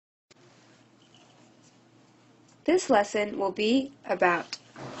This lesson will be about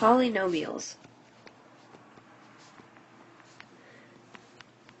polynomials.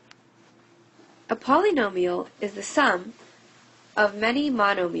 A polynomial is the sum of many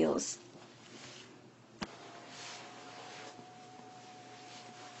monomials.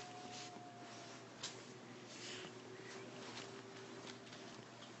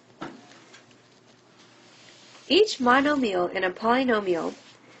 Each monomial in a polynomial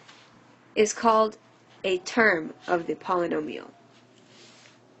is called a term of the polynomial.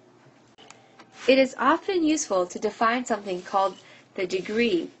 It is often useful to define something called the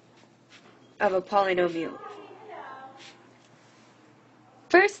degree of a polynomial.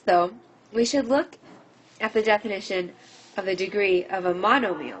 First, though, we should look at the definition of the degree of a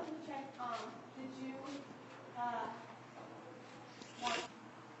monomial.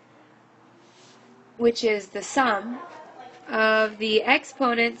 Which is the sum of the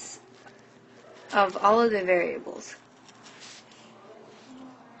exponents of all of the variables.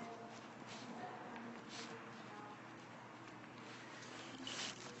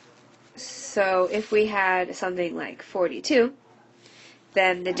 So if we had something like 42,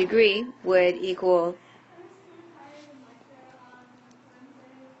 then the degree would equal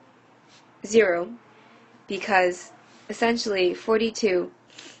 0, because essentially 42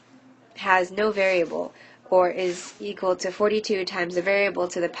 has no variable, or is equal to 42 times the variable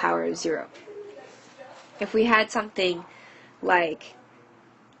to the power of 0. If we had something like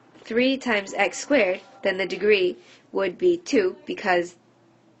 3 times x squared, then the degree would be 2, because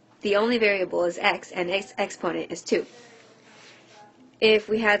the only variable is x, and its exponent is 2. If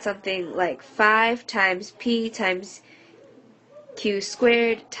we had something like 5 times p times q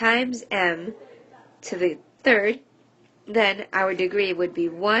squared times m to the third, then our degree would be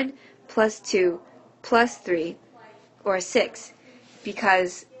 1 plus 2 plus 3, or 6,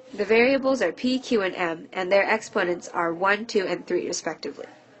 because the variables are p, q, and m, and their exponents are 1, 2, and 3 respectively.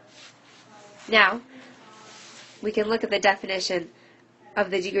 Now, we can look at the definition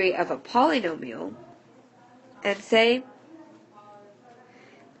of the degree of a polynomial and say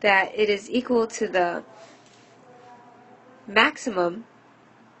that it is equal to the maximum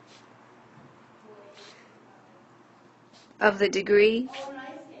of the degree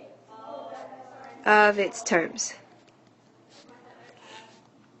of its terms.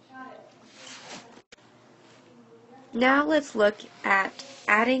 Now let's look at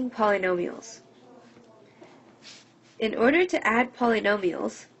adding polynomials. In order to add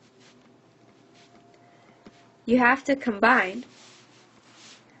polynomials, you have to combine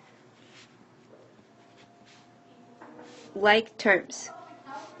like terms.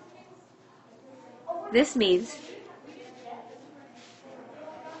 This means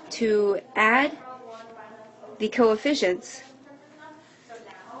to add the coefficients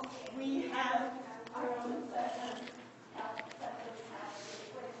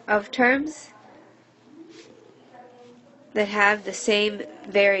of terms that have the same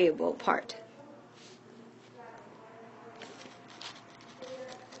variable part.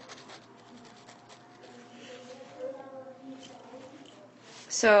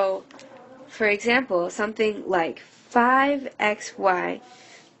 So, for example, something like 5xy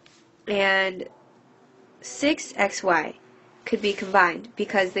and 6xy could be combined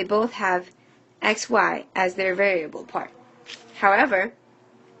because they both have xy as their variable part. However,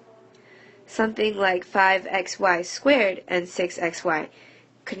 something like 5xy squared and 6xy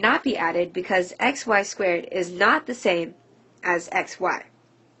could not be added because xy squared is not the same as xy.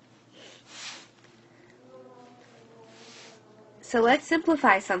 So let's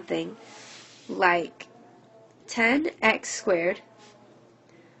simplify something like 10x squared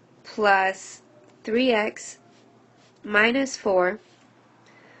plus 3x minus 4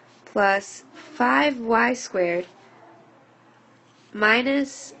 plus 5y squared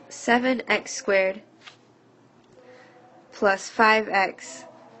minus 7x squared plus 5x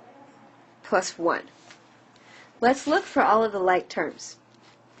plus 1. Let's look for all of the like terms.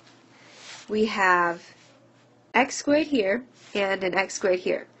 We have x squared here and an x squared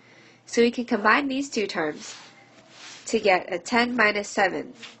here. So we can combine these two terms to get a 10 minus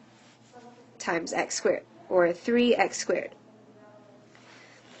 7 times x squared, or 3x squared.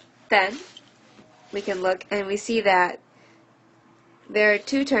 Then we can look and we see that there are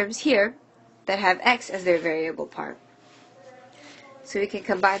two terms here that have x as their variable part. So we can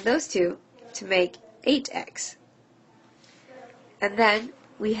combine those two to make 8x. And then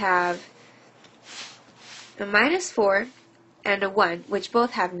we have a minus 4 and a 1, which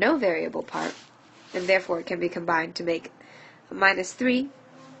both have no variable part, and therefore can be combined to make a minus 3.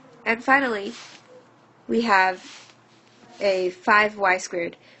 And finally, we have a 5y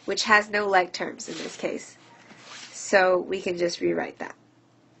squared, which has no like terms in this case. so we can just rewrite that.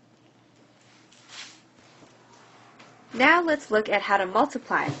 Now let's look at how to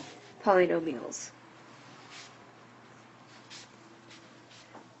multiply polynomials.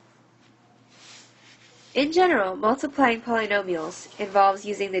 In general, multiplying polynomials involves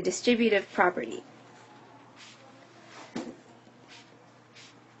using the distributive property.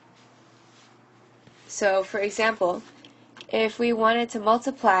 So, for example, if we wanted to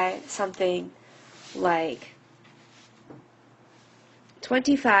multiply something like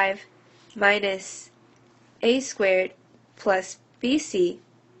 25 minus a squared plus bc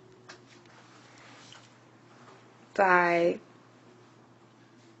by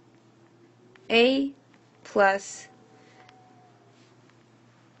a plus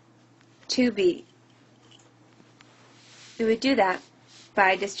 2b. We would do that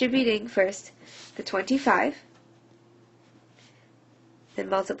by distributing first the 25, then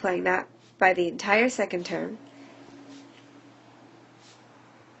multiplying that by the entire second term,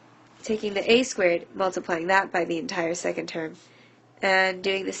 taking the a squared, multiplying that by the entire second term, and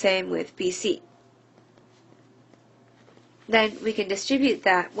doing the same with bc. Then we can distribute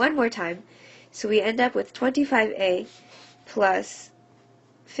that one more time, so we end up with 25a plus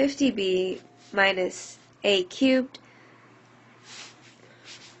 50b minus a cubed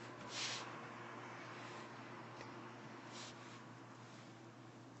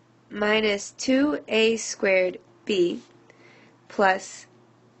minus 2a squared b plus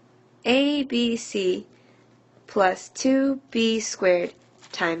abc plus 2b squared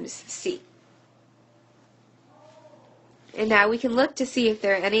times c. And now we can look to see if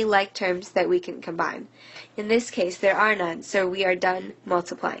there are any like terms that we can combine. In this case, there are none, so we are done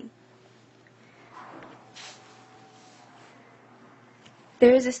multiplying.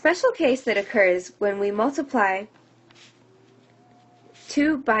 There is a special case that occurs when we multiply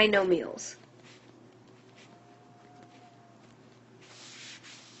two binomials.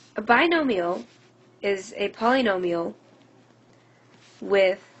 A binomial is a polynomial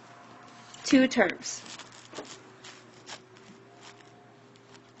with two terms.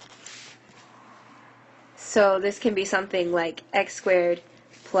 So this can be something like x squared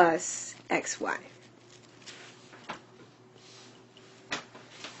plus xy.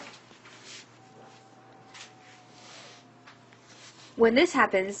 When this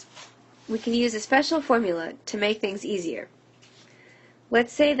happens, we can use a special formula to make things easier.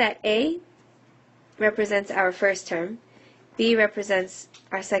 Let's say that a represents our first term, b represents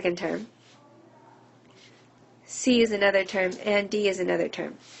our second term, c is another term, and d is another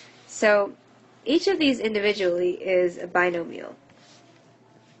term. So each of these individually is a binomial.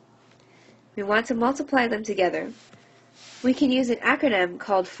 We want to multiply them together. We can use an acronym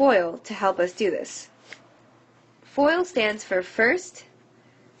called FOIL to help us do this. FOIL stands for first,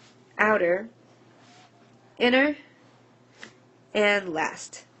 outer, inner, and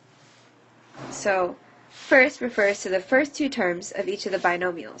last. So first refers to the first two terms of each of the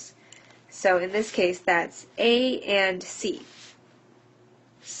binomials. So in this case, that's a and c.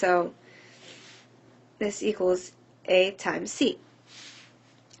 So this equals a times c.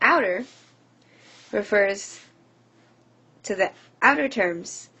 Outer refers to the outer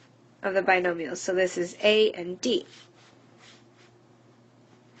terms of the binomials. So this is a and d.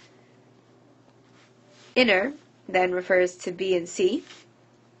 Inner then refers to b and c.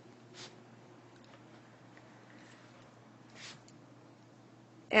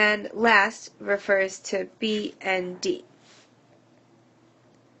 And last refers to b and d.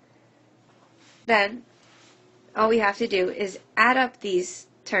 Then all we have to do is add up these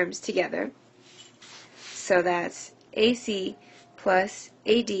terms together. So that's AC plus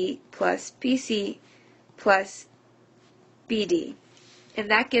AD plus BC plus BD. And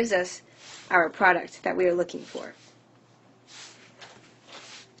that gives us our product that we are looking for.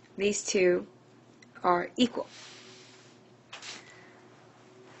 These two are equal.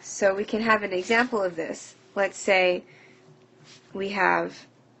 So we can have an example of this. Let's say we have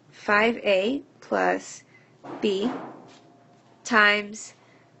 5a plus b times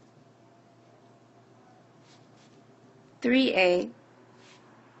 3a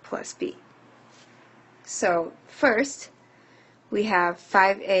plus b. So first we have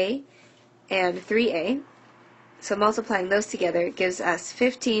 5a and 3a. So multiplying those together gives us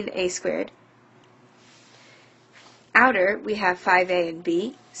 15a squared. Outer we have 5a and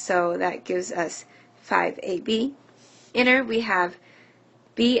b, so that gives us 5ab. Inner we have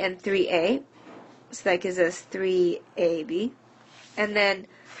b and 3a, so that gives us 3ab. And then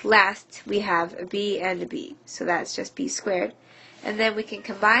last we have a b and a b, so that's just b squared. And then we can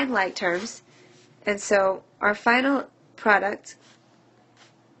combine like terms, and so our final product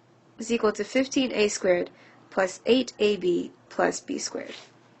is equal to 15a squared plus 8ab plus b squared.